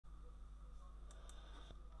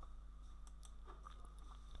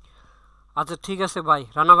আচ্ছা ঠিক আছে ভাই,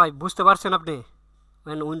 রানা ভাই বুঝতে পারছেন আপনি?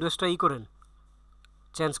 উইন্ডোজটা করেন,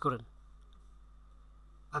 চেঞ্জ করেন।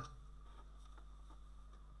 আচ্ছা,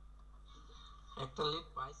 একটা লিড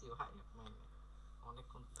পাইছি ভাই, আপনি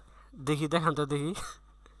অনেকক্ষণ। দেখি, দেখান তো দেখি।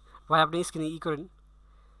 ভাই আপনি স্ক্রিনে করেন।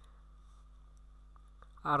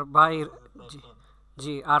 আর ভাই, জি, দেখেন,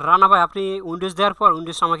 জি, আর রানা ভাই আপনি উইন্ডোজ দেওয়ার পর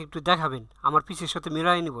উইন্ডোজ আমাকে একটু দেখাবেন, আমার পিসির সাথে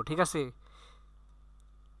মিলাই নিব, ঠিক আছে?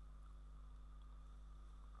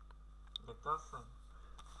 দেখতে পাচ্ছেন?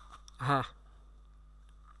 হ্যাঁ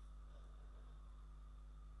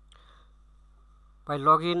ভাই,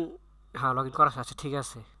 লগ ইন, হ্যাঁ লগ ইন করা আছে, ঠিক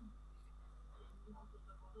আছে।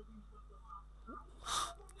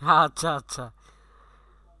 হ্যাঁ, আচ্ছা আচ্ছা।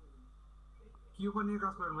 কি উপর নিয়ে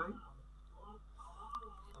কাজ করেন ভাই?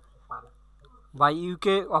 আপনি পারেন। ভাই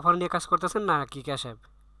ইউকে অফার নিয়ে কাজ করতেছেন না কি ক্যাশ অ্যাপ?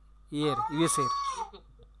 ইউএস এর, ইউকে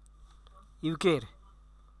ইউকে এর।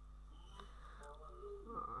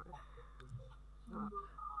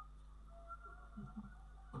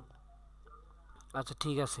 আচ্ছা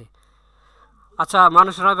ঠিক আছে। আচ্ছা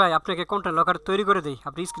মানুষ রায় ভাই, আপনাকে কন্টেন্ট লকার তৈরি করে দেই,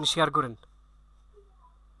 আপনি স্ক্রিন শেয়ার করেন।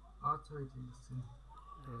 আচ্ছা ভাই, ঠিক আছে।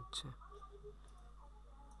 আচ্ছা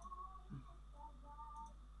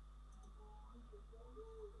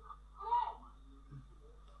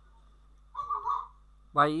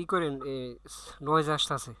ভাই করেন, নয়েজ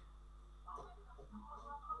আসতেছে।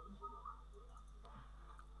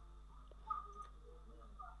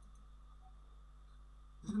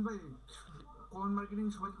 জিসান ভাই, কমেন্ট মার্কেটিং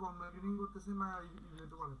সবাই কমেন্ট মার্কেটিং করতেছে না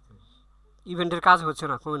ইভেন্টও বানাচ্ছে? ইভেন্টের কাজ হচ্ছে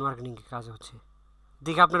না, কমেন্ট মার্কেটিং কাজ হচ্ছে।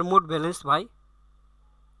 দেখি আপনার মোড ব্যালেন্স ভাই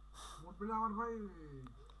মোট পেলে আমার ভাই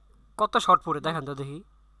কত শর্ট পড়ে কি দেখান তো দেখি।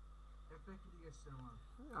 একটা ক্লিক এসছে আমার।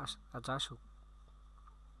 আচ্ছা আসুক।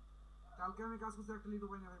 কালকে আমি কাজ করছি, একটা লিডও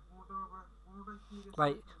পাই না ভাই। 15টা ক্লিক এসছে,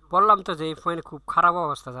 ভাই একটা লিডও পাই না। বললাম তো যে এই ফোনে খুব খারাপ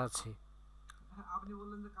অবস্থা যাচ্ছে। হ্যাঁ, আপনি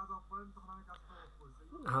বললেন যে কাজ অফ করেন, তখন আমি কাজটা অফ করেছি।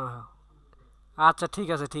 এই হ্যাঁ দেখেন হ্যাঁ, কত সুন্দর করে। আচ্ছা ঠিক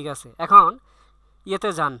আছে ঠিক আছে। এখন ইয়েতে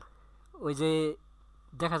যান, ওই যে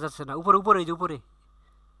দেখা যাচ্ছে না উপরে উপরে, এই যে উপরে,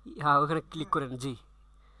 হ্যাঁ ওখানে ক্লিক হ্যাঁ, করেন, জি।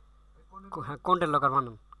 কন্টেন্ট লকার হ্যাঁ ক্লিক কন্টেন্ট করছি। লকার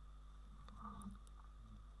বানান,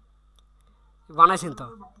 বানাইছেন এগুলো তো?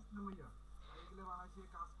 আমি বানাইছিলাম ভাইয়া, এগুলো বানাইছি,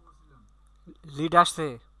 কাজ করছিলাম। লিড আসছে?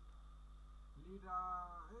 লিড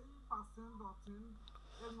এই 5 সেন্ট 10 সেন্ট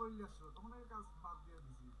এর মধ্যে আসছিল, তখন এই কাজ বাদ দিয়ে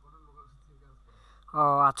দিছি, কন্টেন্ট লকার থেকে কাজ করা। ও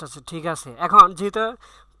আচ্ছা আচ্ছা ঠিক আছে। এখন যেহেতু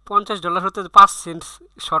 $50 হতে 5 সেন্ট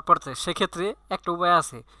শর্ট পড়ছে, সেক্ষেত্রে একটা উপায়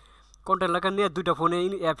আছে। কন্টেন্ট লকার নিয়ে দুইটা ফোনে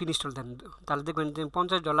অ্যাপ ইনস্টল দেন, তাহলে দেখবেন যে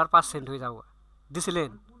 $50 5 সেন্ট হয়ে যাবো।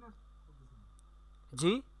 দিছিলেন? ভাই কোন অ্যাপ বলতেছেন?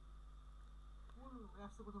 জি। কোন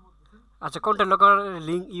অ্যাপসের কথা বলতেছেন? আচ্ছা কন্টেন্ট লকার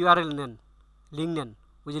লিঙ্ক ইউআরএল নেন, লিঙ্ক নেন,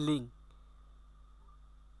 ওই যে লিঙ্ক,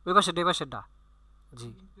 ওই পাশেটা, এই পাশেটা। এই জি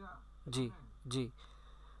লিঙ্কটা জি এখানে, জি।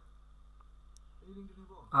 এই লিঙ্কটা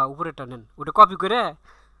নিব? হ্যাঁ উপরেরটা নেন, ওটা কপি করে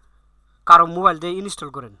কারো মোবাইল দিয়ে ইনস্টল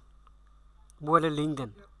করেন, মোবাইলের লিঙ্ক দেন,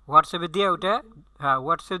 হোয়াটসঅ্যাপে দিয়ে ওটা, হ্যাঁ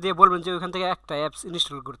হোয়াটসঅ্যাপ দিয়ে বলবেন যে ওইখান থেকে একটা অ্যাপস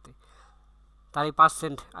ইনস্টল করতে, তার এই 5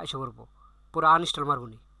 সেন্ট আইসে করবো, পুরো আনইনস্টল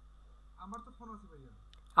মারবনি। আমার তো ফোন আছে ভাইয়া।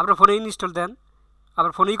 আপনার ফোনে ইনস্টল দেন,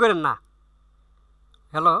 আবার ফোনেই করেন না।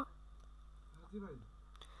 হ্যালো, হ্যাঁ জি ভাই।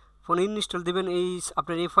 ফোনে ইনস্টল দিবেন, এই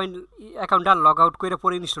আপনার এই ফোন অ্যাকাউন্টটা লগ আউট করে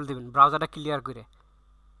পরে ইনস্টল দিবেন, ব্রাউজারটা ক্লিয়ার করে।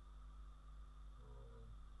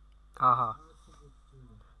 হ্যাঁ হ্যাঁ, আচ্ছা বুঝছি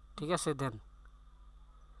ভাইয়া। ঠিক আছে দেন,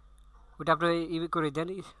 ওইটা আপনি করে দেন।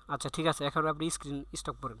 আচ্ছা ঠিক আছে, এখন আপনি স্ক্রিন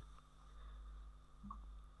স্টপ করেন।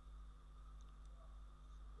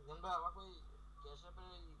 জিসান ভাই, আমাকে ওই ক্যাশ অ্যাপের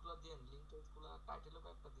এইগুলো দিয়েন, লিঙ্ক টেক্সটগুলো টাইটেলও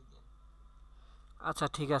একটা দিয়ে দিয়েন। আচ্ছা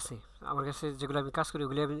ঠিক আছে, আমার কাছে যেগুলো আমি কাজ করি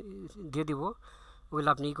ওগুলো আমি দিয়ে দিব, ওগুলো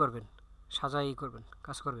আপনি করবেন, সাজাই করবেন,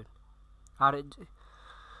 কাজ করবেন। আর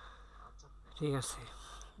আচ্ছা, ঠিক আছে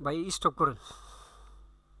ভাই, স্টপ করেন।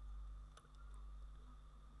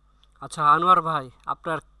 আচ্ছা আনোয়ার ভাই,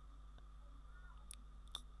 আপনার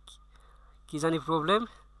কি জানি প্রবলেম।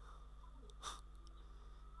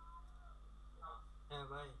 হ্যাঁ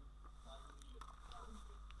ভাই।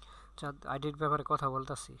 আচ্ছা আইডির ব্যাপারে কথা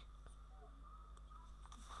বলতেছি।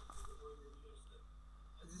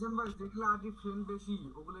 জিসান ভাই, যেগুলো আইডি ফ্রেন্ড বেশি,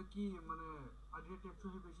 ওগুলো কি মানে আইডি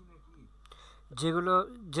টেকসই বেশি নাকি? যেগুলো,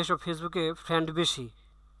 যেসব ফেসবুকে ফ্রেন্ড বেশি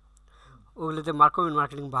হুম। ওগুলোতে কমেন্ট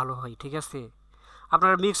মার্কেটিং ভালো হয়, ঠিক আছে?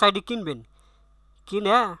 আপনারা মিক্স আইডি কিনবেন,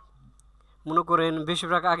 কিনে মনে করেন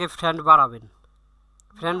বেশিরভাগ আগে ফ্রেন্ড বাড়াবেন,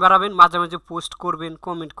 ফ্রেন্ড বাড়াবেন, মাঝে মাঝে পোস্ট করবেন,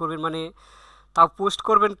 কমেন্ট করবেন, মানে তাও পোস্ট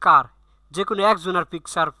করবেন কার, যে কোনো একজনের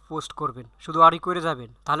পিকচার পোস্ট করবেন, শুধু আরই করে যাবেন,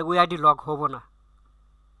 তাহলে ওই আইডি লক হবো না।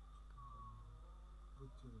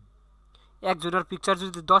 বুঝছি ভাই। একজনের পিকচার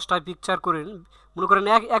যদি 10টায় পিকচার করেন, মনে করেন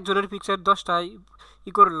একজনের পিকচার 10টায়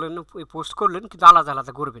করলেন, পোস্ট করলেন, কিন্তু আলাদা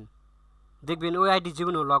আলাদা করবেন, দেখবেন ওই আইডি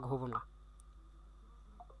জীবনেও লগ হবো না।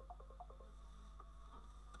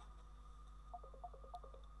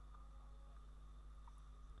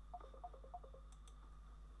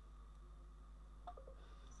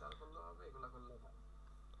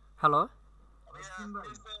 হ্যালো জিসিম ভাই,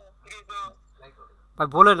 লাইক করে ভাই,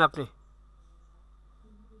 বলেন আপনি।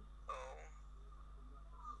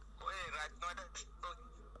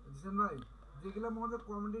 জিসিম ভাই, যেগুলা মনে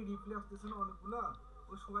কমেডি রিপ্লে আসতেছে না অনেকগুলা,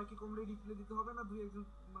 ওই সবাইকে কমেডি রিপ্লে দিতে হবে না? দুই একজন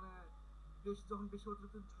মানে বেশি, যখন বেশি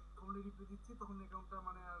অতিরিক্ত কমেডি রিপ্লে দিচ্ছি তখন অ্যাকাউন্টটা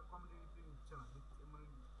মানে আর কমেডি রিপ্লে নিচ্ছে না, মানে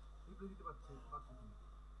রিপ্লে দিতে পারতেছি না।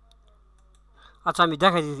 আচ্ছা, আমি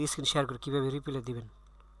দেখাই দিচ্ছি স্ক্রিন শেয়ার করে কীভাবে রিপ্লাই দিবেন,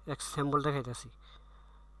 এক স্যাম্পল দেখাইতেছি।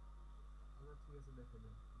 আচ্ছা ঠিক আছে, দেখে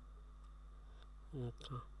দেন।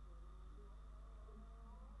 আচ্ছা,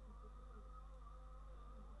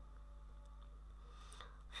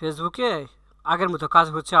 ফেসবুকে আগের মতো কাজ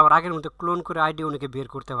হচ্ছে, আবার আগের মতো ক্লোন করে আইডি অনেকে বের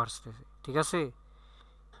করতে পারছে, ঠিক আছে।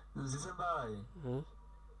 জিসেম ভাই, হুম,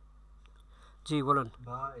 জি বলেন।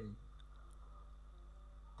 ভাই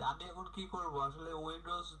তা আমি এখন কি করব? আসলে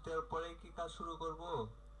উইন্ডোজ দেওয়ার পরে কি কাজ শুরু করব?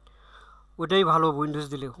 ওইটাই ভালো, উইন্ডোজ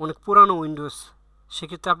দিলে অনেক পুরানো উইন্ডোজ,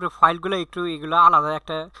 সেক্ষেত্রে আপনি ফাইলগুলো একটু এগুলো আলাদা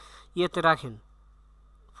একটা ইয়েতে রাখেন,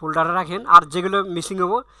 ফোল্ডারে রাখেন। আর যেগুলো মিসিং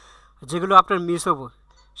হবো, যেগুলো আপনার মিস হবো,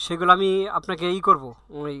 সেগুলো আমি আপনাকে করব,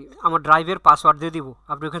 ওই আমার ড্রাইভের পাসওয়ার্ড দিয়ে দিব,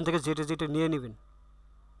 আপনি ওখান থেকে যেটা যেটা নিয়ে নেবেন।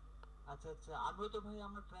 আচ্ছা আচ্ছা, আমিও তো ভাই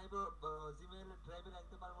আমার ড্রাইভে, জিমেইল ড্রাইভে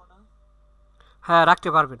রাখতে পারবো না? হ্যাঁ, রাখতে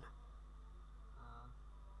পারবেন। আহ,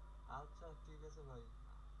 আচ্ছা ঠিক আছে ভাই।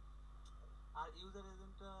 আর ইউজার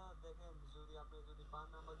এজেন্টটা দেখেন, যদি আপনি যদি পান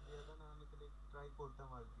নাম্বার দিয়ে দেন, আমি তাহলে ট্রাই করতাম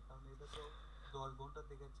আর কি, কারণ এটা তো 10 ঘন্টা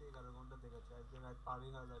দেখাচ্ছে, 11 ঘন্টা দেখাচ্ছে, আজকে রাত পারই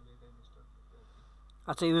হয়ে যাবে এটা ইনস্টল করতে আর কি।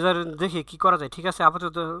 আচ্ছা, ইউজার দেখি কি করা যায়, ঠিক আছে।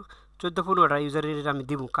 আপাতত 14-15টা ইউজারের আমি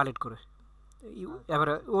দিব কালেক্ট করে, আচ্ছা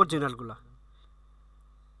এবারে আচ্ছা ঠিক আছে অরিজিনালগুলো। তাহলে,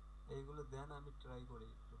 এইগুলো দেন আমি ট্রাই করি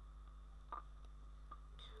একটু।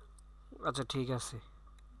 আচ্ছা, ঠিক আছে।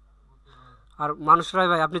 ওকে ভাই। আর মানুষরাই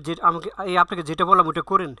ভাই, আপনি যে আমাকে আপনাকে যেটা বললাম ওটা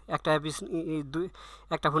করেন, একটা অ্যাপ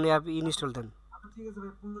একটা ফোনে অ্যাপ ইনস্টল দেন। আচ্ছা ঠিক আছে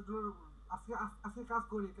ভাই, 15 আজকে আজকে কাজ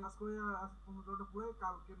করি, কাজ করে আজ 15টা পুরো,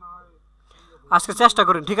 কালকে না হয় আজকে চেষ্টা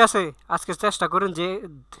করেন, ঠিক আছে। আজকে চেষ্টা করেন যে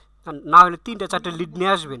না হলে 3-4টে লিড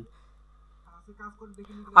নিয়ে আসবেন। আজকে কাজ করে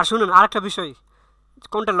দেখি লিখে আর আসবো। শুনুন, আরেকটা বিষয়,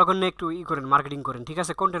 কন্টেন্ট লগর নিয়ে একটু করেন, মার্কেটিং করেন, ঠিক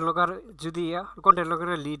আছে। কন্টেন্ট লগর যদি কন্টেন্ট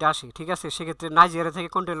লগরের লিড আসে, ঠিক আছে, সেক্ষেত্রে নাইজেরিয়া থেকে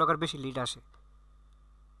কন্টেন্ট লগর বেশি লিড আসে।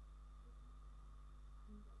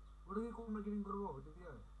 ওটা কি কোন মার্কেটিং করবো ওটা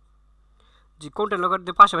দিয়ে? যে কন্টেন্ট লগর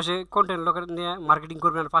দিয়ে পাশাপাশি কন্টেন্ট লগর নিয়ে মার্কেটিং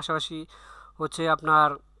করবেন, আর পাশাপাশি হচ্ছে আপনার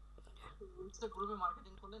লিডসে গ্রুপে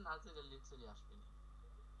মার্কেটিং করলে নার্সারি লিডসেরই আসবে না।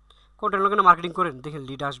 কন্টেন্ট লগর মার্কেটিং করেন, দেখেন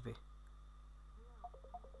লিড আসবে।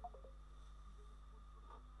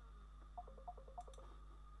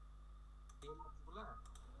 এই লিডসগুলা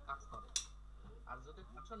কাজ করে। আর যদি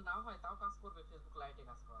কনভার্সন না হয় তাও কাজ করবে, ফেসবুক লাইটে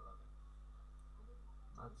কাজ করা যাবে।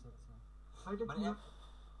 আচ্ছা আচ্ছা, এটা মানে কি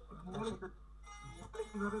মোবাইলে একসাথে।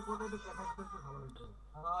 কিভাবে করে এটা দেখাতে একটু ভালো হতো।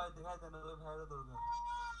 হয় দেখাই দেন, ওই ভাইয়েরও দরকার।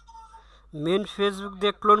 মেন ফেসবুক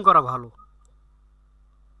দিয়ে ক্লোন করা ভালো।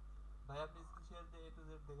 ভাই আপনি স্ক্রিন শেয়ার দিয়ে A to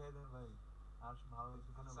Z দেখাই দেন ভাই। আর ভালো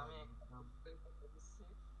হইতেছে না আচ্ছা, ভাই, আমি একদম। দিচ্ছি।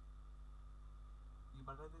 কি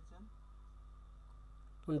পাঠাই দিচ্ছেন?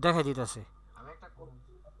 দেখা দিতেছে। আমি একটা কোড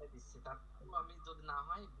দিচ্ছি, তারপর আমি যদি না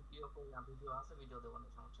হয় ভিডিও করি, ভিডিও আছে, ভিডিও দেবো না,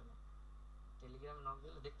 সমস্যা নেই। টেলিগ্রামে নক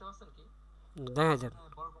দিলে দেখতে পাচ্ছেন কি? দেখা যান।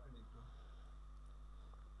 হ্যাঁ, বড় করেন একটু।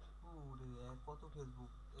 ওরে কত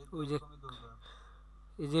ফেসবুক, এই তো ওই যে এরকমই দরকার।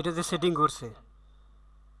 এই যে এটাতে একটা সেটিং অ্যাপস করছে।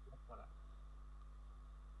 দেখছেন করা।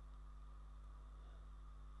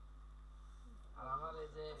 আর আমার এই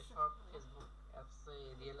যে সব ফেসবুক অ্যাপসে,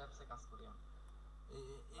 রিয়েল অ্যাপসে কাজ করি আমি। এই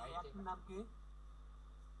লাইটে অ্যাপের নাম কি?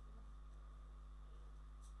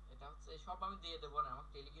 এটা হচ্ছে সব আমি দিয়ে দেবো না, আমার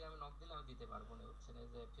টেলিগ্রামে নক দিলে আমি দিতে পারবো না, হচ্ছে না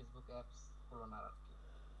যে ফেসবুক অ্যাপস ক্লোনার আর কি।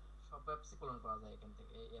 সব অ্যাপসই ক্লোন করা যায় এখান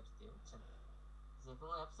থেকে, এই অ্যাপস দিয়ে, বুঝছেন? যে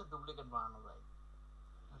কোনো অ্যাপসের ডুপ্লিকেট বানানো যায়।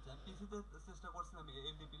 আচ্ছা, আমি পিসিতে চেষ্টা করছিলাম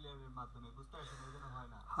এলডি প্লেয়ারের মাধ্যমে, বুঝতে পারছেন, ওই জন্য হয়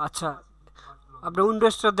না। আচ্ছা, সিস্টেম আছে কিন্তু বাটলো না। আপনি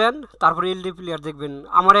উইন্ডোজটা দেন, তারপরে এলডি প্লেয়ার দেখবেন।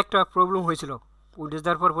 আমার একটা প্রবলেম হয়েছিল, উইন্ডোজ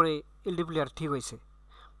দেওয়ার পরে এলডি প্লেয়ার ঠিক হয়েছে।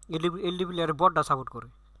 এলডি প্লেয়ারে বটটা সাপোর্ট করে।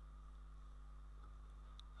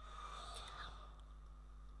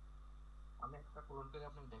 আমি একটা ক্লোন করে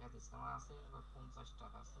আপনাকে দেখা দিচ্ছি, আমার আছে 50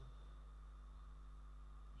 টাকা আছে।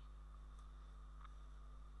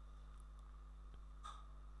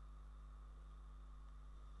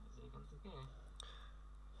 এই যে এখান থেকে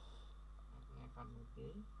এখানে 51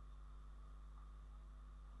 দেই,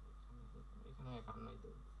 এখানে দেখুন, এখানে 51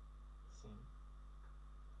 দেই, সেম।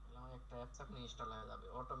 তাহলে আমার একটা অ্যাপস এখন ইনস্টল হয়ে যাবে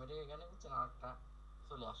অটোমেটিক, এখানে বুঝছেন, আর একটা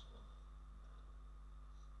চলে আসবে।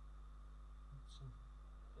 আচ্ছা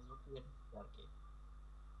ফেসবুক ক্রিয়েট আর কি,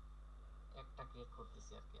 একটা ক্রিয়েট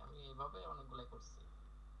করতেছি আর কি, আমি এইভাবে অনেকগুলাই করছি,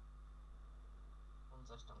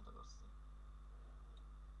 50টা মতো করছি।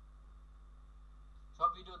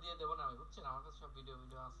 সব ভিডিও দিয়ে দেবো না আমি, বুঝছেন? আমার কাছে সব ভিডিও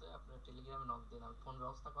ভিডিও আছে, আপনার টেলিগ্রামে নক দিন, আমি ফোন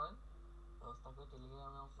ব্যবস্থা করেন, ব্যবস্থা করে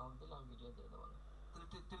টেলিগ্রামে নক দিলে আমি ভিডিও দিয়ে দেবো না।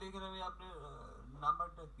 টেলিগ্রামে আপনার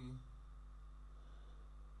নাম্বারটা কি?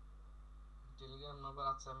 টেলিগ্রাম নাম্বার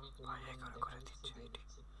আছে, আমি টেলিগ্রামে দেখা দিচ্ছি, দিয়ে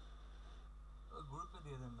দিচ্ছি। গ্রুপে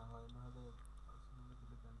দিয়ে দেন না হয়, নাহলে পার্সোনালি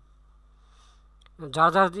দিলে দেন। যা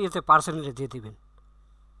যা দিয়েছে পার্সোনালি দিয়ে দিবেন।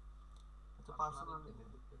 আচ্ছা পার্সোনালি পার্সোনালি দিয়ে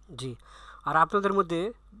দিচ্ছি। জি। আর আপনাদের মধ্যে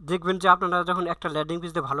দেখবেন যে আপনারা যখন একটা ল্যান্ডিং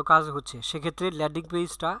পেজ দিয়ে ভালো কাজ হচ্ছে, সেক্ষেত্রে ল্যান্ডিং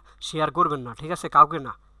পেজটা শেয়ার করবেন না, ঠিক আছে, কাউকে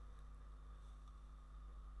না।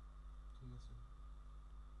 ঠিক আছে।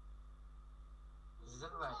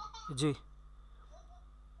 বুঝলেন ভাই? জি।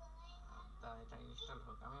 তা এটা ইনস্টল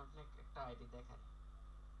হোক, আমি আপনাকে একটা আইডি দেখাই,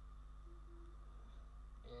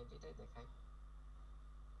 এই আইডিটাই দেখাই।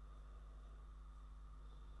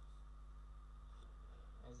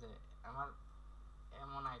 এই যে আমার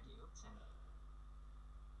এমন আইডি, বুঝছেন?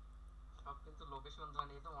 সব কিন্তু লোকেশন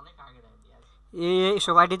জানি, এটা অনেক আগের আইডি। আর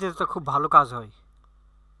এইসব আইডিতে তো খুব ভালো কাজ হয়।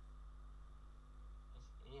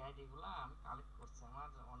 এই আইডি গুলা আমি কালেক্ট করছি, আমার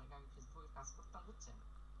অনেক আগে ফেসবুকে কাজ করতাম, বুঝছেন?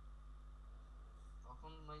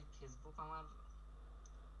 তখন ওই ফেসবুক আমার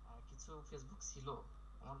কিছু ফেসবুক ছিল,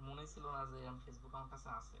 আমার মনে ছিল না যে ফেসবুক আমার কাছে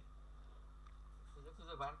আছে। খুঁজে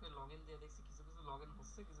খুঁজে বার করে লগ ইন দিয়ে দেখছি কিছু কিছু লগ ইন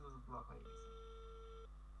হচ্ছে, কিছু কিছু ব্লক হয়ে গেছে।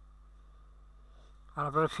 আর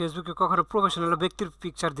আপনারা ফেসবুকে কখনো প্রফেশনাল ব্যক্তির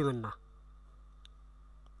পিকচার দিবেন না।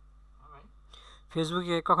 হ্যাঁ ভাই,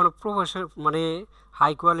 ফেসবুকে কখনো প্রফেশনাল মানে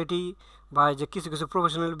হাই কোয়ালিটি বা যে কিছু কিছু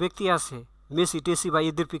প্রফেশনাল ব্যক্তি আছে, মেসি টেসি বা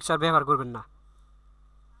এদের পিকচার ব্যবহার করবেন না।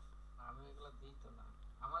 আমি এগুলো দিই তো না।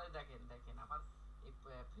 আমারে দেখেন দেখেন আমার এই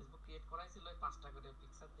ফেসবুক ক্রিয়েট করাই ছিল, ওই 5টা করে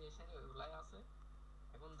পিকচার দিয়ে এসে ওইগুলাই আছে।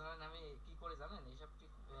 এখন ধরেন আমি কি করে জানেন, এইসব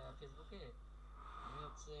ফেসবুকে আমি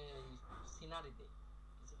হচ্ছে সিনারি দিই,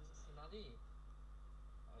 কিছু কিছু সিনারি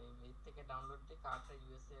এর থেকে ডাউনলোড দিই, কার্ডটা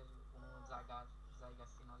ইউএস এর কোনো জায়গার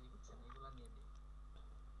সিনারি, বুঝছেন? এগুলা নিয়ে দিই।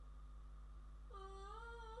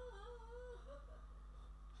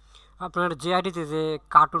 আপনার যে আইডিতে যে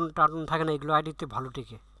কার্টুন টার্টুন থাকে না, এগুলো আইডিতে ভালো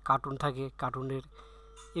টিকে। কার্টুন থাকে, কার্টুনের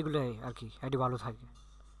এগুলোই আর কি আইডি ভালো থাকে।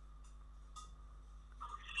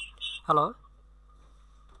 হ্যালো।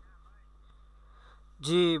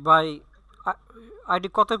 জি ভাই। আইডি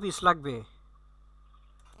কত পিস লাগবে?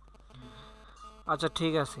 আচ্ছা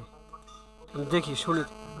ঠিক আছে, আমি দেখি শুনি।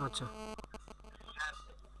 আচ্ছা।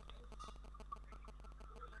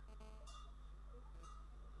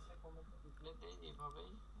 রিপ্লাই দেই এইভাবেই,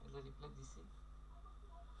 এই যে রিপ্লাই দিছি।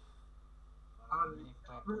 আর আমি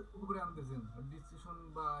একটা কোন করে আনতেছেন ডিসক্রিপশন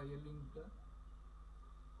বা এর লিংকটা?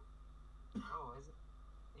 এই যে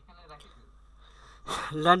এখানে রাখি দিই।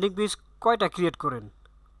 ল্যান্ডিং পেজ কয়টা ক্রিয়েট করেন?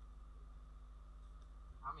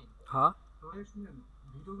 আমি হ্যাঁ। তাহলে শুনেন,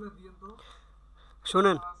 ভিডিওগুলো দিয়েন তো।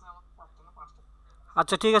 শোনেন। টোটাল আছে আমার 4টা না 5টা।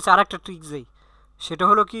 আচ্ছা ঠিক আছে, আরেকটা ট্রিক দেই। সেটা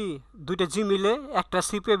হলো কি, দুইটা জিমেলে একটা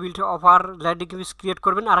সিপে build offer landing page create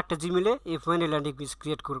করবেন, আর একটা জিমেলে এফওয়াইনে ল্যান্ডিং পেজ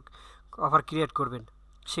অফার ক্রিয়েট করবেন।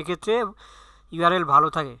 সেক্ষেত্রে ইউআরএল ভালো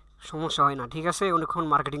থাকে, সমস্যা হয় না, ঠিক আছে, অনেকক্ষণ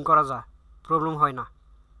মার্কেটিং করা যায়, প্রবলেম হয় না।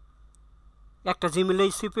 একটা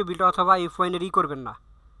জিমেলেই সিপে বিল্ড অথবা এফওয়াইনের করবেন না,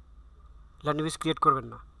 ল্যান্ডিং পেজ ক্রিয়েট করবেন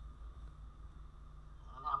না।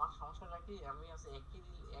 মানে আমার সমস্যাটা কি, আমি আছে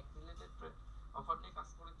এক রিলেটেড অফার নিয়ে কাজ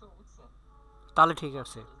করি তো, বুঝছেন? তাহলে ঠিক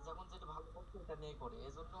আছে। যখন যেটা ভালো করছে এটা নিয়ে করি,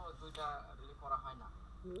 এজন্য দুইটা করা হয় না।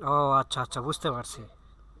 ও আচ্ছা আচ্ছা, বুঝতে পারছি।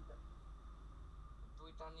 দুইটা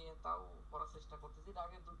দুইটা নিয়ে তাও করার চেষ্টা করতেছি, এর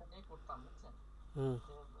আগে দুইটা নিয়ে করতাম, বুঝছেন? হুম।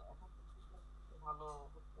 তো এখন ভালো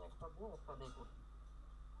হচ্ছে একটা দিয়ে করছি।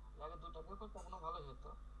 এর আগে দুইটা দিয়ে করতে এখনো ভালোই হতো,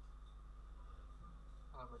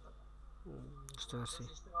 খারাপ হতো না। বুঝতে পারছি।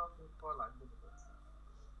 সিস্টেম আমার চেঞ্জ করা লাগবে,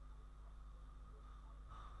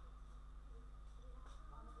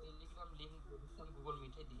 টেলিগ্রাম লিংক দিচ্ছেন গুগল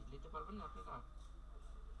মিটে দিয়ে দিতে পারবেন না আপনারা?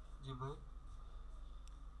 জি ভাই।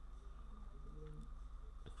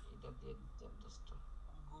 এটা দিয়ে দিচ্ছেন জাস্ট,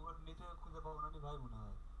 গুগল মিটে খুঁজে পাবো না নি ভাই মনে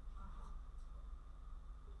হয়।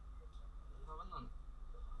 পাবেন না?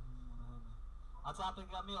 মনে হয় না। আচ্ছা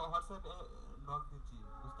আপনাকে আমি হোয়াটসঅ্যাপে নক দিচ্ছি,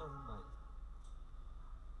 বুঝতে পারছেন ভাই?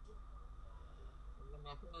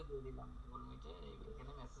 মেসেজে দিয়ে দিলাম গুগল মিটে,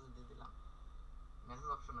 এখানে মেসেজ দিয়ে দিলাম, মেসেজ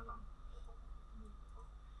অপশনে যান।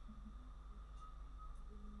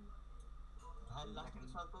 ভাই লাস্ট দেখেন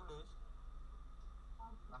 47।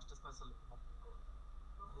 লাস্টে স্পেশাল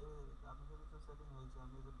আমি যদি তো সেটিং হয়েছে,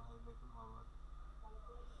 আমি যে ভাই দেখুন আবার।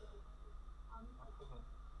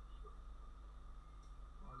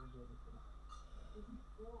 দিয়ে দিচ্ছিলাম।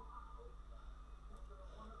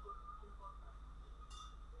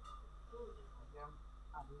 টেলিগ্রাম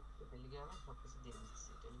আগে টেলিগ্রামে সব কিছু দিয়ে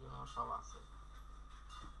দিচ্ছি, টেলিগ্রামে আমার সব আছে।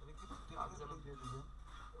 এটা কি কাজ টেলিগ্রাম যেমন লিংক দিয়ে দিবেন?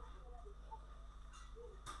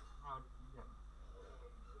 হ্যাঁ, টেলিগ্রাম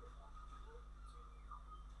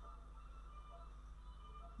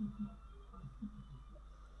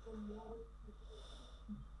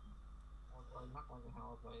অল্প না কাজে, হ্যাঁ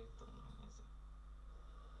অল্প তো মনে হয়েছে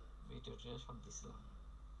ভিডিও টিডিও সব দিছিলাম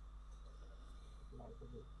লাইভে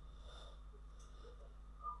দিয়ে।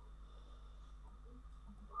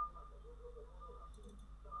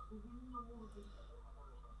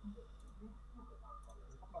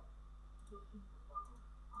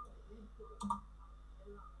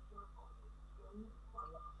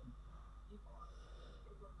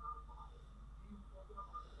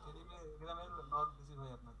 টেলিগ্রামের নক দিছি ভাই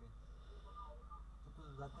আপনাকে, কিন্তু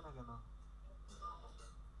যাচ্ছে না কেন?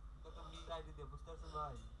 এটা তো মিল আইডি দিয়ে, বুঝতে পারছেন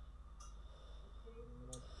ভাই?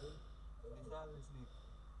 বিশাল স্নিক।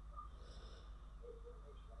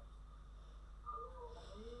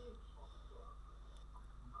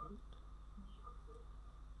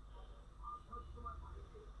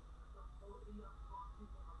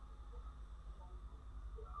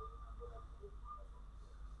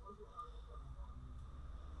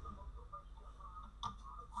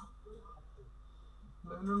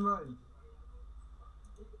 নয়নন ভাই,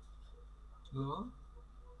 হ্যালো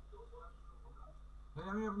ভাই,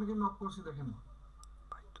 আমি আপনাকে নক করছি দেখেন।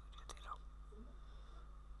 আচ্ছা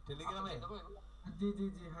টেলিগ্রামে দিয়ে দেবো এগুলো। জি জি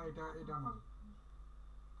জি, হ্যাঁ এটা এটা আমার।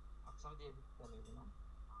 আচ্ছা আমি দিয়ে দিচ্ছি তাহলে এগুলো।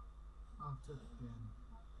 আচ্ছা দেন।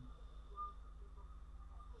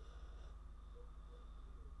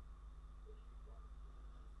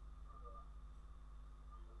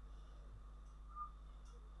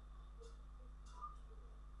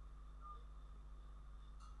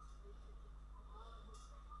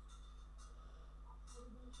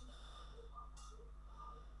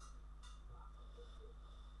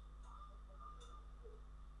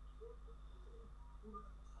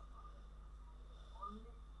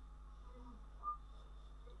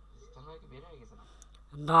 জিস্টান ভাই কি বের হয়ে গেছে না?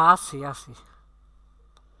 না, আছি আছি।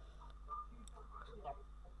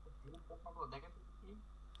 দেখেন তো কি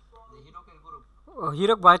যে হিরোকের গ্রুপ। ও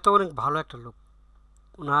হিরক ভাই তো অনেক ভালো একটা লোক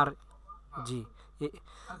ওনার। হ্যাঁ জি। এ-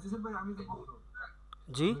 আর জিসান ভাই, আমি যে গ্রুপ।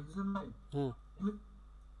 জি। জিসান ভাই, হুম। আমি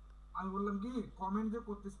আমি বললাম কি, কমেন্ট যে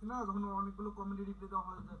করতেছি না, যখন অনেকগুলো কমেন্টে রিপ্লাই দেওয়া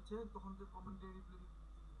হয়ে যাচ্ছে, তখন যে কমেন্টে রিপ্লাই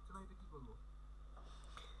দিচ্ছে না, এটা কি করবো?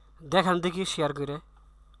 দেখান দেখি শেয়ার করে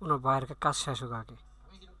ওনার ভাইয়ের কাজ শেষ হোক আগে।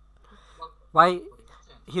 আমি হিরো গল্প ভাই করি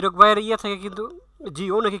বুঝছেন। হিরক ভাইয়ের ইয়ে থেকে কিন্তু, জি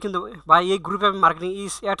ও নাকি কিন্তু, ভাই এই গ্রুপে আমি মার্কেটিং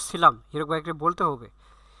অ্যাড ছিলাম, হিরক ভাইকে বলতে হবে।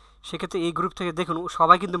 সেক্ষেত্রে এই গ্রুপ থেকে দেখুন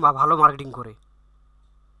সবাই কিন্তু ভালো মার্কেটিং করে।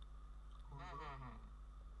 হ্যাঁ হ্যাঁ হ্যাঁ,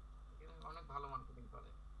 এখানে অনেক ভালো মার্কেটিং করে।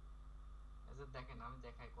 এই যে দেখেন আমি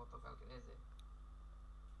দেখাই কত কালকে, এই যে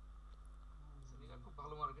সুনীলা খুব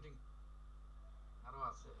ভালো মার্কেটিং আরো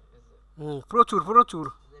আছে। এই যে হুম, প্রচুর প্রচুর।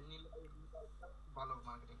 যে নীল ভালো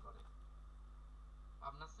মার্কেটিং করে,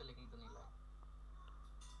 আপনার ছেলে কিন্তু নীলা।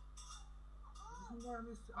 জিসান ভাই,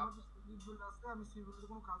 আমি আমার তো সিভিল বলে আছে, আমি সিভিলের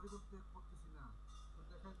কোনো কাজই করতেছি না। তো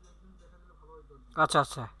দেখাই একদিন দেখা দিলে ভালো হতো আর কি। আচ্ছা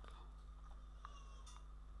আচ্ছা।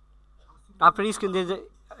 আমি সিভিলের আপনার কোনো স্ক্রিন দিয়ে কাজ যে, করতেছি,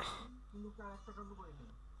 কিন্তু একটা কাজও করিনি।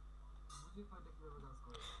 বুঝি না এটা কিভাবে কাজ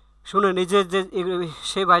করে। শুনুন এই যে যে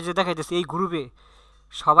সেই ভাই যে দেখাইতেছে এই গ্রুপে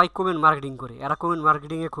সবাই কমেন্ট মার্কেটিং করে, এরা কমেন্ট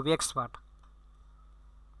মার্কেটিংয়ে খুবই এক্সপার্ট।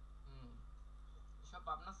 হুম, সব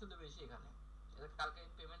আপনার ছেলে বেশি এখানে। এই যে কালকে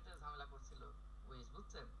পেমেন্টের ঝামেলা করছিল ওয়েস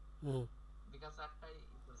বুঝছেন, হুম। বিকাল 4টায়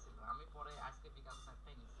করছিল, আমি পরে আজকে বিকাল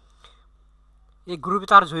 4টায় নিছি। এই গ্রুপে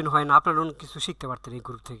তার জয়েন হয় না, আপনারা অনেক কিছু শিখতে পারতেন এই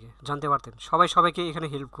গ্রুপ থেকে, জানতে পারতেন সবাই সবাইকে এখানে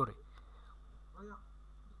হেল্প করে। ভাইয়া,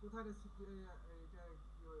 কোথায় রেসিপি এইটা,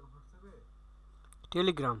 কি হোয়াটসঅ্যাপে,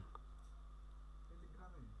 টেলিগ্রাম।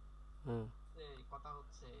 টেলিগ্রামে? হুম। এই কথা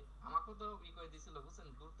হচ্ছে, আমাকেও তো করে দিছিল বুঝছেন,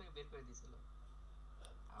 গ্রুপ থেকে বের করে দিছিল।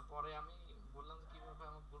 পরে আমি বললাম যে কিভাবে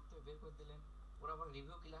আমার গ্রুপ থেকে বের করে দিলেন। ওরা আবার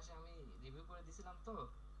রিভিউ ক্লাসে আমি রিভিউ করে দিছিলাম, তো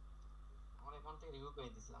আমার অ্যাকাউন্ট থেকে রিভিউ করে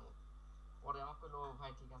দিছিলাম। পরে আমাকে বললো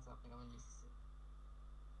ভাই ঠিক আছে আপনাকে আমি নিচ্ছি।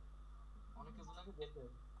 অনেক কিছু নাকি বের করে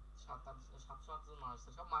 700-800 মানুষ আছে,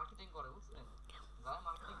 সব মার্কেটিং করে বুঝছেন। যারা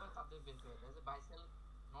মার্কেটিং করে তাদের বের করে দেয়, যে বাই সেল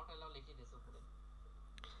নট এলাও লিখে দিয়েছে উপরে।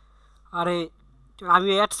 আরে আমি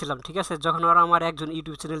অ্যাড ছিলাম ঠিক আছে, যখন ওরা আমার একজন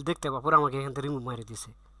ইউটিউব চ্যানেল দেখতে পাবো ওরা আমাকে এখান থেকে রিমুভ মারি দিছে।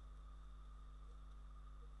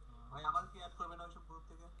 ভাই আমার কি অ্যাড করবেন ওইসব গ্রুপ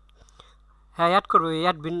থেকে? হ্যাঁ অ্যাড করবে,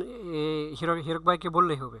 অ্যাডমিন হিরক ভাইকে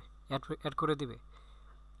বললেই হবে, অ্যাড করে দিবে।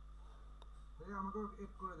 ভাইয়া, আমাকেও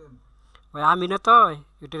এড করে দেন। ভাই আমি না তো,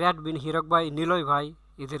 এটার অ্যাডমিন হিরক ভাই, নিলয় ভাই,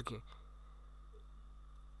 এদেরকে।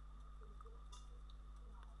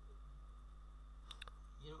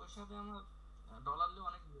 হিরোর সাথে আমার ডলারলি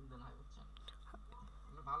অনেক লেনদেন হয় বুঝছেন,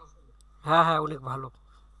 আমরা ভালো ছিল। হ্যাঁ হ্যাঁ, অনেক ভালো।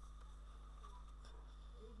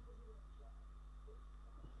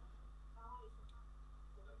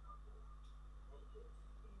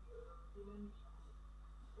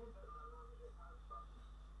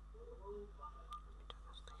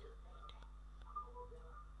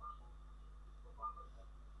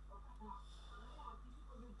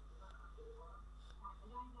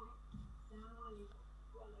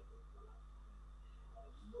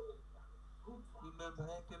 ইমরান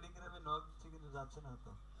ভাই টেলিগ্রামে নক দিচ্ছে কিন্তু যাচ্ছে না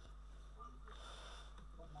তো।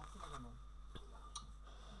 যাচ্ছে না কেন?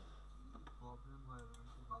 প্রবলেম হয়ে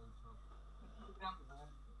রয়েছে ভাই সব। টেলিগ্রাম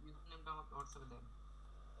ইউজার নেমটা আমাকে হোয়াটসঅ্যাপে দেন।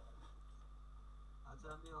 আচ্ছা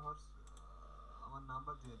আমি আমার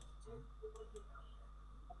নাম্বার দিয়ে দিচ্ছি।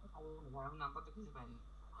 আমি নাম্বার তো খুঁজে পাইনি।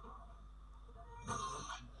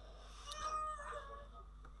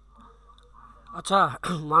 আচ্ছা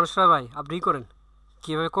মানুষরা ভাই আপনি করেন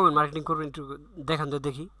কীভাবে কমেন্ট মার্কেটিং করবেন একটু দেখান তো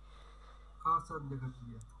দেখি। হ্যাঁ স্যার দেখাচ্ছি।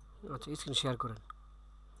 আচ্ছা স্ক্রিন শেয়ার করেন।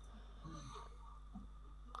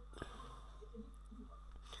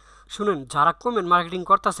 শুনেন যারা কমেন্ট মার্কেটিং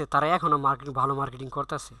করতেছে তারা এখনও ভালো মার্কেটিং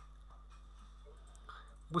করতেছে,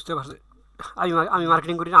 বুঝতে পারছে। আমি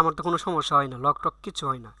মার্কেটিং করি, আমার তো কোনো সমস্যা হয় না, লক টক কিছু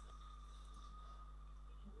হয় না।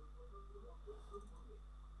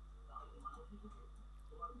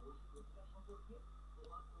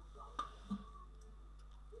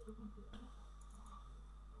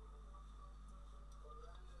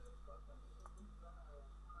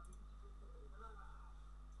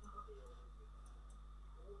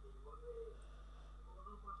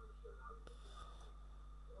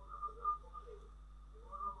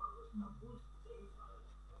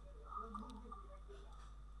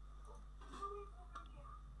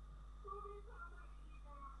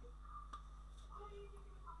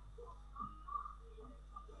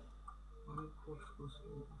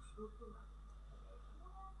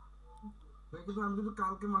 ভাই কিন্তু আমি কিন্তু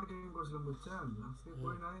কালকে মার্কেটিং করছিলাম বুঝছেন, আজকে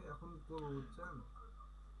করি নাই, এখন করবো বুঝছেন।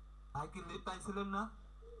 ভাই কি লিড পাইছিলেন না?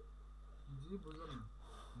 জি বুঝলেন না?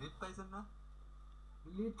 লিড পাইছেন না?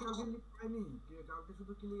 লিড কালকে লিড পাইনি, কালকে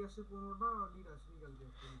শুধু ক্লিক আসছে 15টা, লিড আসেনি কালকে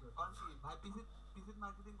একটা লিড আসছে। কারণ কি ভাই পিসি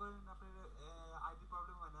মার্কেটিং করেন আপনার আইডি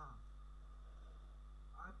প্রবলেম হয় না?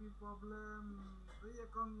 আইপি প্রবলেম, এই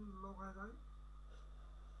অ্যাকাউন্ট লক হয়ে যায়।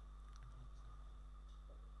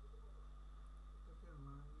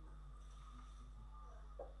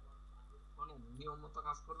 মানে নিয়ম মতো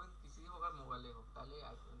কাজ করবেন, পিসি হোক আর মোবাইলে হোক, তাহলে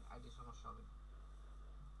আইডি সমস্যা হবে না।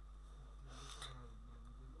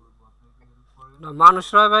 নিজেই করবো, আপনি একটু হেল্প করেন। না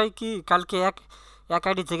মানুষরা ভাই কি কালকে এক এক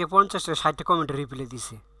আইডি থেকে 50-60টা কমেন্টে রিপ্লাই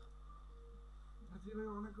দিছে, জি ভাই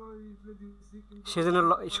অনেক রিপ্লাই দিয়েছি কিন্তু সেজন্য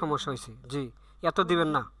এই পরে সমস্যা দেখি হয়েছে। জি এত পরে দিবেন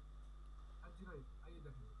দেখি। না। জি ভাই আইয়ে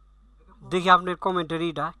দেখেন এটা দেখি প্রবলেম। আপনার কমেন্টের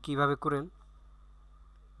ইটা কীভাবে করেন।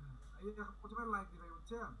 আইয়ে দেখেন, প্রথমে লাইক দিবেন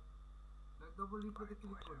বুঝছেন, লাইক দেওয়ার পর রিপ্লাইতে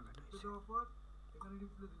ক্লিক করি, রিপ্লাই দেওয়ার পর এখানে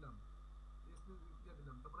রিপ্লাই দিলাম, রিপ্লাই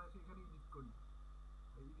দিলাম, তারপর এখানে এডিট করি,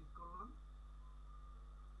 এডিট করলাম,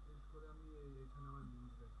 এডিট করে আমি এখানে আমার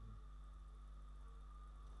লিঙ্ক রাখি,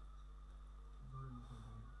 ধরেন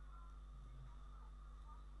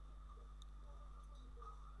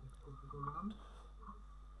কপি করলাম,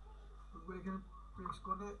 তারপর এখানে পেস্ট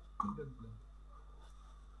করে ইন্টার দিলাম।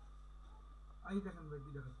 আই দেখেন ভাই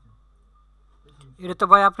কি দেখাচ্ছে, এই সমস্যা। এটা তো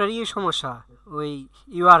ভাই আপনার সমস্যা, ওই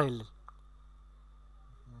ইউআরএল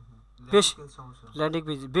হ্যাঁ হ্যাঁ, বেশি, ল্যান্ডিং পেজ সমস্যা। ল্যান্ডিং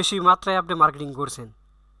পেজ বেশি মাত্রায় আপনি মার্কেটিং করছেন।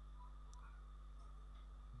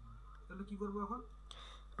 তাহলে কি করবো এখন?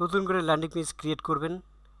 নতুন করে ল্যান্ডিং পেজ ক্রিয়েট করবেন,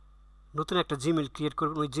 নতুন একটা জিমেল ক্রিয়েট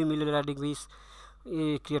করবেন, ওই জিমেলের ল্যান্ডিং পেজ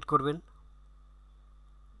ক্রিয়েট করবেন।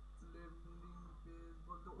 ল্যান্ডিং পেজ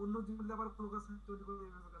বলতে অন্য জিমেল আবার কোনো কাজ তৈরি করে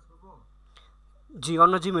এইভাবে কাজ করবো? জি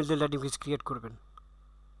অন্য জিমেল দিয়ে ল্যান্ডিং পেজ ক্রিয়েট করবেন।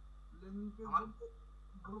 ল্যান্ডিং পেজ আমার বলতে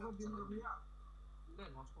বড় দিন ভাইয়া দিলে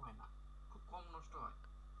নষ্ট হয় না, খুব কম নষ্ট হয়।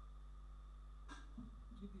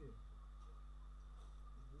 কি দিয়ে?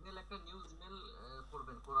 জিমেল একটা নিউ জিমেল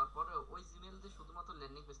করবেন, করার পরে ওই জিমেল দিয়ে শুধুমাত্র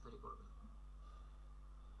ল্যান্ডিং পেজ তৈরি করবেন।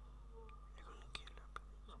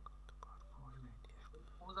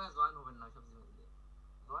 কোনো জায়গায় জয়েন হবেন না সব জিমেল দিয়ে।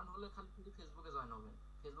 জয়েন হলে খালি শুধু ফেসবুকে জয়েন হবেন,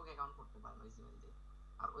 ফেসবুক অ্যাকাউন্ট করতে পারেন ওই জিমেল দিয়ে,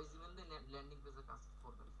 আর ওই জিমেল দিয়ে ল্যান্ডিং পেজে কাজ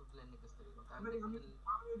করবেন, শুধু ল্যান্ডিং পেজ তৈরি করতে। আমি আমি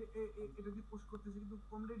আমি এটা দিয়ে পোস্ট করতেছি কিন্তু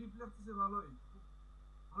কমেডি রিপ্লাই আসতেছে, ভালোই খুব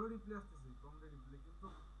ভালো রিপ্লাই আসতেছে, কমেডি রিপ্লাই কিন্তু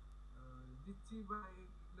দিচ্ছি বা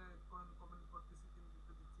কমেন্ট করতেছি কিন্তু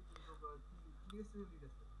রিপ্লাই দিচ্ছি কিন্তু কি আছে লিড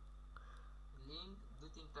আসছে। লিঙ্ক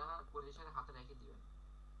 2-3টা করে সেটা হাতে রেখে দিবেন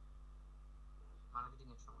মার্কেটিং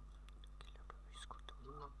এর সময়।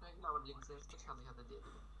 লিঙ্ক নষ্ট হয়ে গেলে আবার লিঙ্ক চেঞ্জ করে সাথে সাথে দিয়ে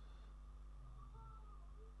দিবেন।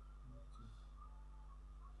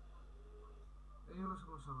 এই হলো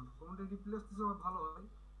সমস্যা, আমার কমেন্টে রিপ্লাই আসতেছে, আমার ভালো হয়,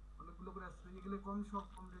 অনেকগুলো করে আসছে, এগুলো কম সব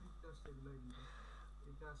কমেন্টে রিপ্লাই আসছে, এগুলো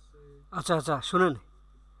এটা আসছে। আচ্ছা আচ্ছা শুনেন,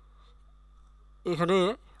 এখানে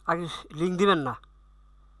আগে লিঙ্ক দিবেন না,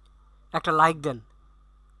 একটা লাইক দেন।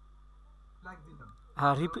 লাইক দিলাম,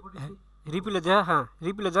 হ্যাঁ তারপর রিপ্লাই দেন, হ্যাঁ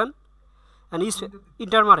রিপ্লাই দেন, অ্যান্ড লিঙ্কটা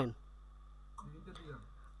ইন্টার মারেন। দিলাম।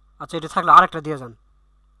 আচ্ছা এটা থাকলে আরেকটা দিয়ে যান।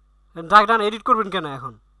 ডাকডান এডিট করবেন কেন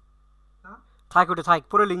এখন? হ্যাঁ থাক ওটা থাক,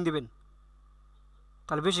 পরে লিঙ্ক দিবেন,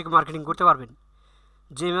 তাহলে বেশি মার্কেটিং করতে পারবেন।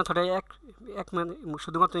 যে মেথডে এক এক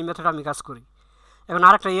শুধুমাত্র এই মেথডে আমি কাজ করি। এখন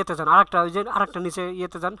আরেকটা ইয়েতে যান, আরেকটা ওই যে আরেকটা নিচে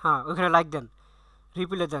ইয়েতে যান, হ্যাঁ ওইখানে লাইক দেন,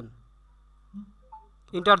 রিপ্লে দেন,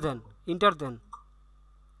 ইন্টার দেন, ইন্টার দেন,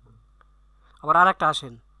 আবার আরেকটা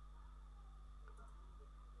আসেন,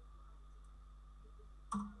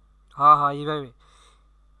 হ্যাঁ হ্যাঁ এইভাবে।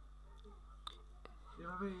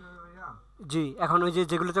 এভাবে এইভাবে ভাইয়া। জি, এখন ওই যে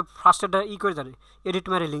যেগুলোতে ফার্স্ট ই করে দেন, এডিট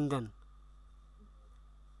মারে লিঙ্ক দেন।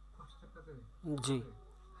 ফার্স্টটাতে জি,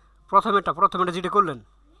 ওকে। প্রথমেটা যেটা করলেন,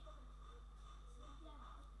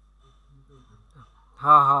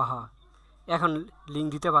 হ্যাঁ হ্যাঁ হ্যাঁ, এখন লিঙ্ক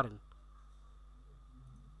দিতে পারেন।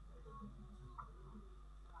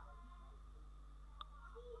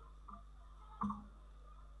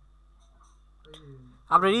 এই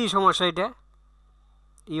আপনার এই সমস্যা এটা,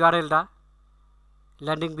 ইউআরএলটা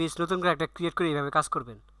ল্যান্ডিং পেজ নতুন করে একটা ক্রিয়েট করে এইভাবে কাজ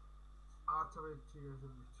করবেন। আচ্ছা ভাই ঠিক আছে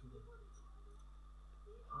বুঝছি ভাই।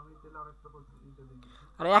 আমি তাহলে আরেকটা করতে এটা দেখি।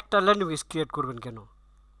 আর একটা ল্যান্ডিং পেজ ক্রিয়েট করবেন কেন,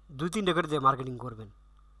 দুই তিনটে করে দিয়ে মার্কেটিং করবেন।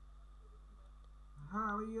 হ্যাঁ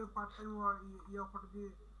আমি পার্ট টাইম এই অফারটা দিয়ে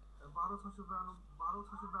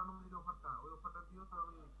 12,692 অফারটা, ওই অফারটা দিয়েও তো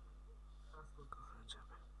আমি কাজ করতেছি।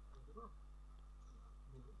 বুঝলো?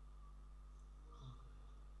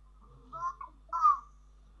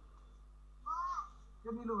 কে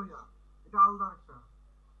নিল ভাইয়া? এটা আলাদা একটা,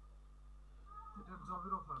 এটা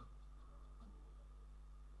জবের অফার।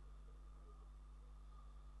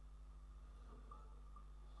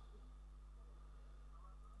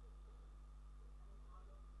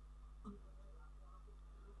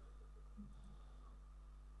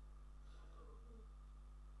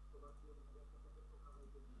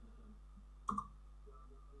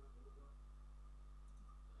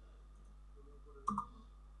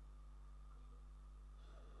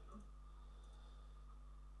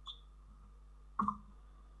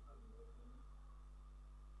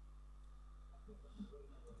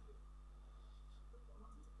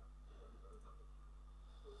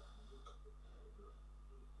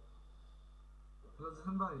 হ্যালো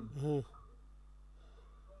জিসান ভাই, হুম।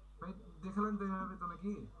 ভাই দেখালেন তো এভাবে তো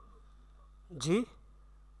নাকি? জি,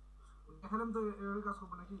 দেখালেন তো এভাবে কাজ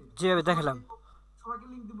করবো নাকি? যেভাবে সবাইকে দেখালাম। সবাইকে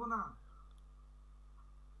লিংক দিব না?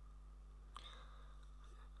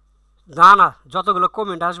 না না, যতগুলো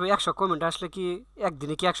কমেন্ট আসবে, 100 কমেন্ট আসলে কি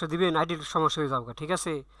একদিনে কি 100 দিবেন? আইডির সমস্যা হয়ে যাবে, ঠিক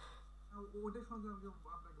আছে? ওটাই শুনতে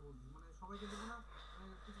আপনাকে বলছি, মানে সবাইকে দিব না,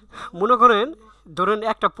 কিছু কিছু দিব, মনে করেন, যেগুলো ধরেন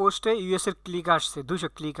একটা পোস্টে ইউএসের ক্লিক আসছে, 200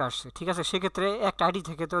 ক্লিক আসছে, ঠিক আছে, সেক্ষেত্রে একটা আইডি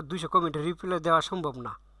থেকে তো 200 কমেন্টের রিপ্লাই দেওয়া সম্ভব না।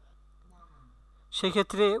 না না না।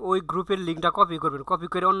 সেক্ষেত্রে ওই গ্রুপের লিঙ্কটা কপি করবেন, কপি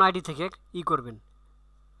করে অন্য আইডি থেকে ই করবেন,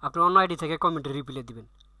 আপনি অন্য আইডি থেকে কমেন্টের রিপ্লাই দিবেন।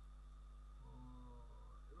 ও,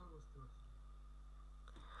 এবার বুঝতে পারছি।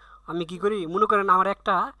 আমি কি করি, মনে করেন আমার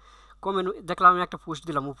একটা কমেন্ট দেখলাম, আমি একটা পোস্ট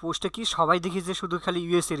দিলাম, ও পোস্টে কি সবাই দেখি যে শুধু খালি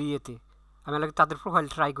ইউএসএর ইয়েতে, আমি লাগে তাদের প্রোফাইল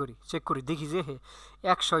ট্রাই করি, চেক করি, দেখি যে হে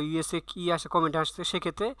 100 ইউএসএ কি আসে, কমেন্ট আসছে,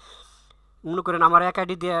 সেক্ষেত্রে মনে করেন আমার এক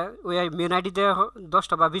আইডি দিয়ে, ওই মেন আইডি দিয়ে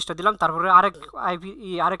 10টা বা 20টা দিলাম, তারপরে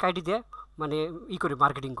আরেক আইডি দিয়ে মানে ই করি,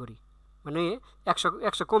 মার্কেটিং করি, মানে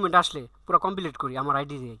 100 কমেন্ট আসলে পুরো কমপ্লিট করি আমার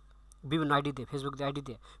আইডি দিয়ে, বিভিন্ন আইডি দিয়ে, ফেসবুক দিয়ে আইডি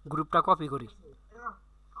দিয়ে গ্রুপটা কপি করি।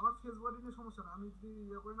 আমার ফেসবুক নিয়ে সমস্যা না, আমি যদি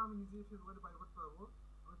ইয়ে করি না, আমি নিজেই ফেসবুক বাইর করতে পারবো।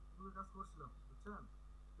 আমি ফেসবুকে কাজ করছিলাম বুঝছেন,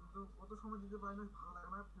 কিন্তু কত সময় দিতে পারি না, ভালো লাগে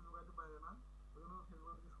না, ফেসবুক আইডি বাইরে না, ওই জন্য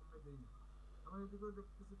ফেসবুক দিকে সময় দেই না। আমি এদিকে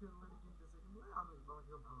দেখতেছি ফেসবুক আইডি কিনতেছি, কিন্তু আমি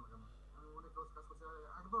আমাকে ভালো লাগে না। আমি অনেক কাজ করছি,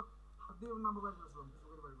 আগে তো হাত দিয়ে নাম্বার বাইর করেছিলাম,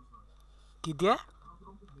 ফেসবুকে বাইর করেছিলাম, কি দিয়ে?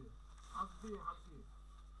 হাত দিয়ে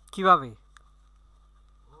কিভাবে?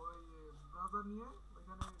 ওই ব্রাউজার নিয়ে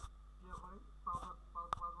ওইখানে ইয়ে করে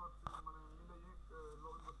পাসওয়ার্ড মানে মিলাইয়ে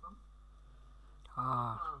লগ ইন করতাম।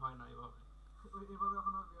 আহ, এখন আর হয় না এভাবে। এভাবে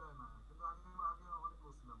এখন আর ইয়ে হয় না, কিন্তু আগে আগে অনেক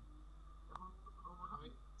করছিলাম। এখন রোবট আমি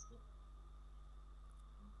আছে,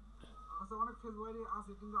 অনেক ফেসবুক আইডি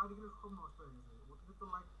আছে, কিন্তু আইডিগুলো সব নষ্ট হয়ে গেছে অতিরিক্ত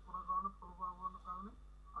লাইক করার কারণে, ফলো করার কারণে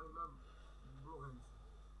আইডিগুলো ব্লক হয়ে গেছে।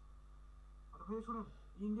 আর ভাই শুনেন,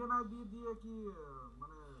 ইন্ডিয়ান আইডি দিয়ে কি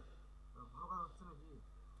মানে ভালো কাজ হচ্ছে নাকি?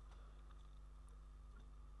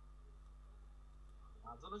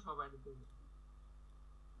 আসলে সবাই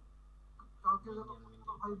কালকে যত মিলিয়ন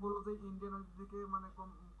মিলিয়ন। ভাই বললো যে ইন্ডিয়ান আইডি থেকে মানে কম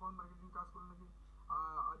কম মার্কেটিং কাজ করে নাকি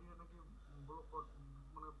আইডিটা নাকি ব্লক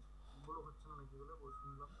মানে ব্লক হচ্ছে না নাকি বলে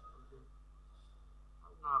শুনলাম কালকে।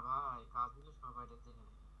 না ভাই, কাজ দিলে সবাই এটা দেখে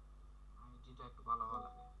নেয়, আইডিটা একটু ভালো ভালো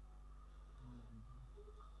লাগে।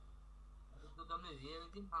 যদি আপনি রিয়েল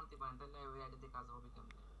দিন আনতে পারেন, তাহলে ওই আইডিতে কাজ হবে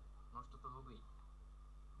কেমনে? নষ্ট তো হবেই।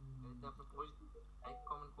 এতে আপনি পোস্ট লাইক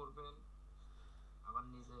কমেন্ট করবেন, আবার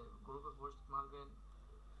নিজে গ্রুপে পোস্ট মারবেন,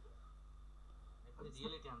 এতে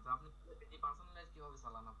রিয়েলিটি আনতে আপনি পার্সোনাল লাইফ কিভাবে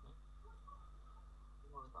চালান আপনি?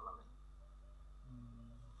 কিভাবে চালাবেন।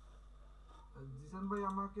 জিসান ভাই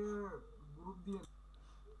আমাকে গ্রুপ দিয়ে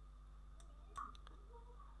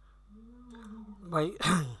ভাই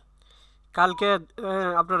কালকে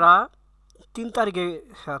আপনারা 3 তারিখে,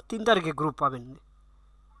 হ্যাঁ 3 তারিখে গ্রুপ পাবেন।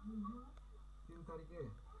 3 তারিখে।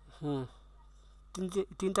 হুম,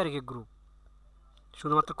 3 তারিখে গ্রুপ,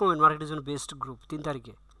 শুধুমাত্র কমেন্ট মার্কেটের জন্য বেস্ট গ্রুপ 3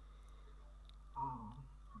 তারিখে। ও,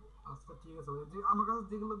 আচ্ছা ঠিক আছে ভাই, যে আমার কাছে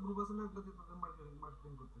যেগুলো গ্রুপ আছে না এগুলো দিয়ে তোদের মার্কেটিং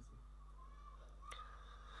মার্কেটিং করতেছি।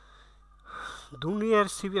 দুনিয়ার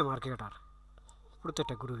সিবিএ মার্কেটার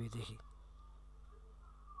প্রত্যেকটা গ্রুপে দেখি।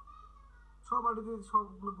 সব আইডিতে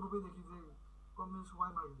সবগুলো গ্রুপে দেখি যে কম বেশি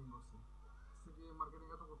সবাই মার্কেটিং করছে, সিপিএ মার্কেটিং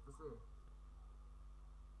এত করতেছে।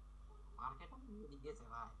 মার্কেট আমি গেছে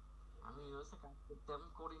ভাই, আমি হচ্ছে কাজ করতে আমি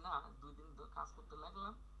করি না, 2 দিন তো কাজ করতে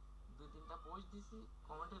লাগলাম, 2-3টা পোস্ট দিছি,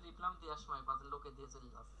 কমেন্টে রিপ্লাই দেওয়ার সময় 5 লোকে দিয়ে চলে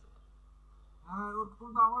যাচ্ছে। হ্যাঁ ওরকম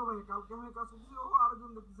তো আমার ভাই, কালকে আমি কাজ করতেছি, ও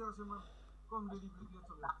আরেকজন দেখতেছে আসে আমার কম রিপ্লাই দিয়ে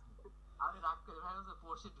চলে যাচ্ছে। আমি রাগ করে ভাই হচ্ছে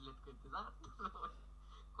পোস্ট ডিলিট করতে যা,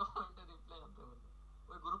 কমেন্টে রিপ্লাই আনতে বলে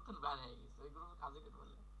ওই গ্রুপ থেকে বাইরে হয়ে গেছে, ওই গ্রুপে কাজে কেটে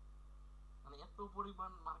বলে, মানে এত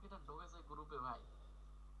পরিমাণ মার্কেটার ঢুকেছে গ্রুপে ভাই,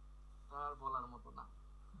 তার বলার মতো না।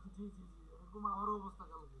 জি জি জি, এরকম আমারও অবস্থা।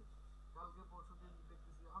 কালকে কালকে পরশু দিন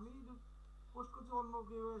দেখতেছি আমি পোস্ট করছি, অন্য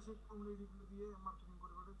কেউ এসে কম রিপ্লাই দিয়ে মার্কেটিং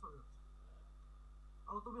করে করে চলে যাচ্ছে।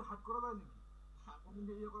 আর তবে হাইড করা যায় নাকি,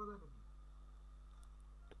 কমেন্টে ইয়ে করা যায় নাকি?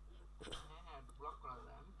 হ্যাঁ হ্যাঁ, ব্লক করা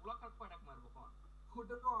যায়, আমি ব্লক আর কয়টা মারবো কোন,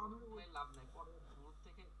 ওটা তো আমি রিপ্লাই লাভ নাই, পরে গ্রুপ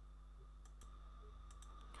থেকে।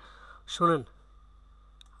 শোনেন,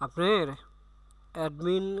 আপনার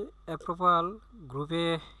অ্যাডমিন অ্যাপ্রুভাল গ্রুপে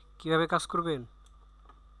কিভাবে কাজ করবেন।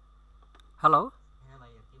 হ্যালো, হ্যাঁ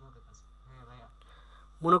ভাইয়া কিভাবে কাজ, হ্যাঁ ভাইয়া।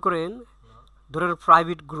 মনে করেন হ্যালো। ধরেন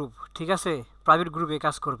প্রাইভেট গ্রুপ, ঠিক আছে, প্রাইভেট গ্রুপে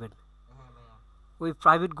কাজ করবেন। হ্যাঁ ভাইয়া। ওই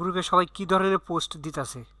প্রাইভেট গ্রুপে সবাই কী ধরনের পোস্ট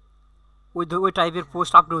দিতেছে ওই টাইপের হ্যাঁ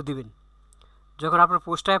পোস্ট হ্যাঁ আপনিও দিবেন। যখন আপনার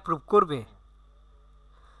পোস্টটা অ্যাপ্রুভ করবে, হ্যাঁ।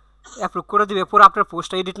 অ্যাপ্রুভ করে দিবে, পুরো আপনার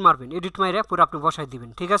পোস্টটা এডিট মারবেন, এডিট মাইরে পুরো আপনি বসাই দিবেন,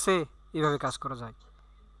 ঠিক আছে, এইভাবে কাজ করা যায়।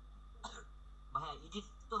 ভাইয়া এডিট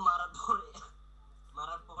তো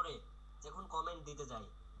মারার পরে যখন কমেন্ট দিতে যাই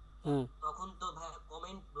হুম, তখন তো ভাইয়া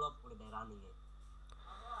কমেন্ট ব্লক করে দেয় রানিং এ।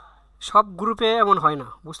 সব গ্রুপে এমন হয় না,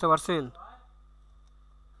 বুঝতে পারছেন।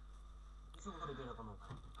 কিছু গ্রুপে এরকম হয়।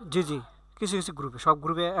 জি জি, কিছু কিছু গ্রুপে, সব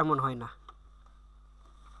গ্রুপে এমন হয় না।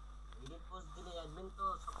 এডিট পোস্ট দিলে অ্যাডমিন তো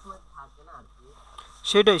সবসময় থাকে না আর কি,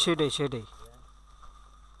 সেটাই কোনো সেটাই পোস্ট সেটাই।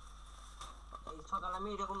 এই সকালে আমি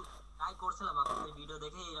এরকম ট্রাই করছিলাম, আপনাদের ভিডিও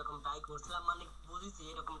দেখে এরকম ট্রাই করছিলাম, মানে বুঝেছি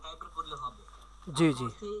এরকম টাইপের করলে হবে। জি আমি জি,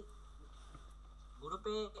 করছি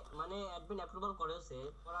গ্রুপে, মানে অ্যাডমিন অ্যাপ্রুভাল করেছে,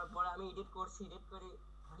 করার পরে আমি এডিট করছি, এডিট করে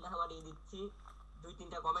আমার দিচ্ছি,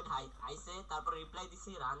 2-3টা কমেন্ট আইছে, তারপর রিপ্লাই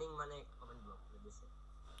দিছি, রানিং মানে কমেন্ট ব্লক করে দিছে।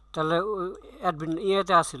 তাহলে অ্যাডমিন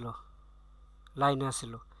ইয়েতে আসিল, লাইনে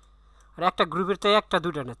আসিল। আর একটা গ্রুপের তো একটা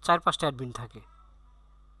দুইটা না, 4-5টা অ্যাডমিন থাকে।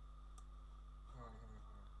 হ্যাঁ হ্যাঁ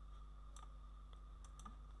হ্যাঁ।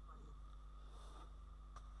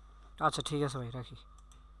 আচ্ছা ঠিক আছে ভাই, রাখি।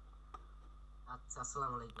 আচ্ছা,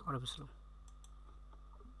 আসসালামু আলাইকুম। ওয়ালাইকুম আসসালাম।